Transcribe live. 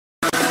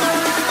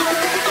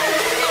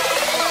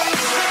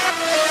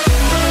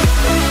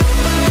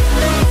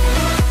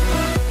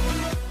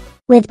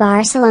With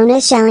Barcelona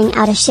shelling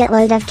out a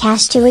shitload of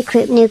cash to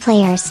recruit new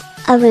players,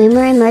 a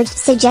rumor emerged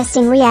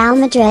suggesting Real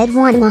Madrid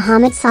want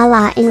Mohamed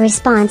Salah in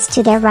response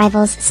to their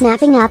rivals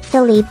snapping up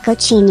Philippe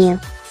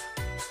Coutinho.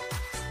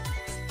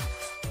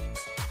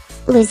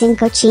 Losing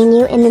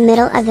Coutinho in the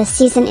middle of the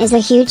season is a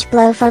huge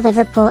blow for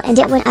Liverpool, and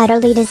it would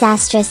utterly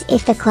disastrous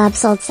if the club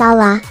sold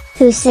Salah,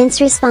 who since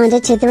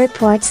responded to the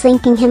reports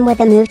linking him with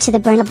a move to the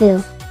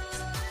Bernabeu.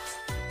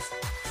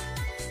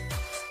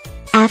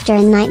 After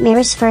a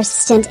nightmarish first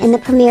stint in the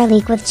Premier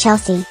League with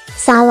Chelsea,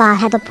 Salah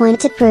had a point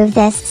to prove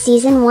this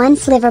season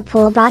once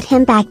Liverpool brought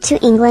him back to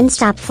England's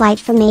top flight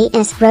from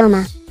AS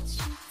Roma.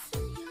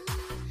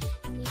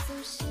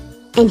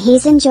 And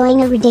he's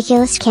enjoying a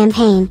ridiculous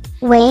campaign,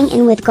 weighing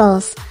in with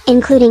goals,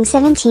 including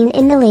 17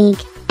 in the league,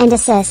 and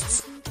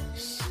assists.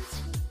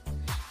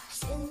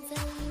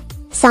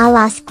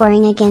 Salah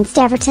scoring against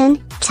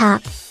Everton,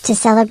 top, to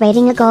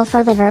celebrating a goal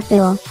for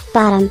Liverpool,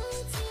 bottom.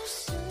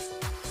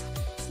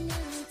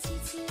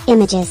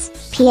 Images.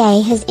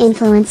 PA. His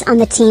influence on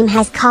the team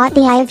has caught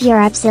the eye of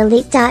Europe's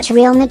elite.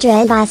 Real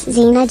Madrid boss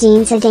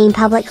Zinedine Zidane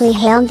publicly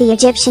hailed the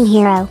Egyptian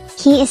hero.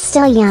 He is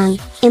still young,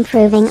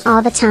 improving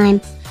all the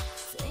time.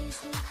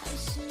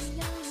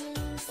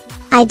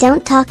 I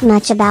don't talk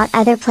much about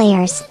other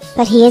players,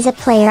 but he is a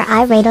player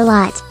I rate a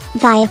lot,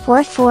 via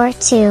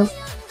 442.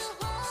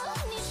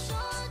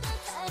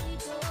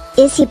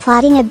 Is he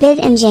plotting a bid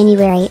in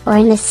January or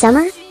in the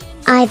summer?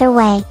 Either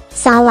way,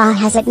 Salah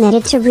has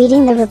admitted to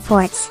reading the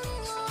reports.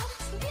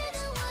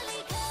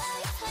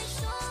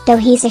 Though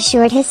he's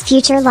assured his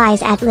future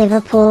lies at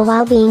Liverpool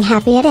while being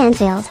happy at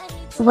Anfield.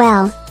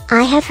 Well,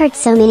 I have heard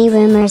so many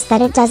rumors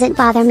that it doesn't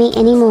bother me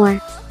anymore.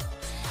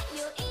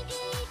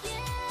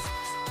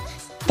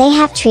 They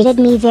have treated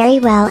me very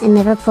well in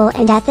Liverpool,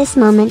 and at this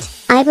moment,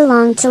 I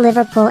belong to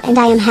Liverpool and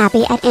I am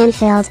happy at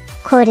Anfield,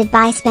 quoted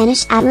by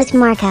Spanish outlet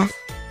Marca.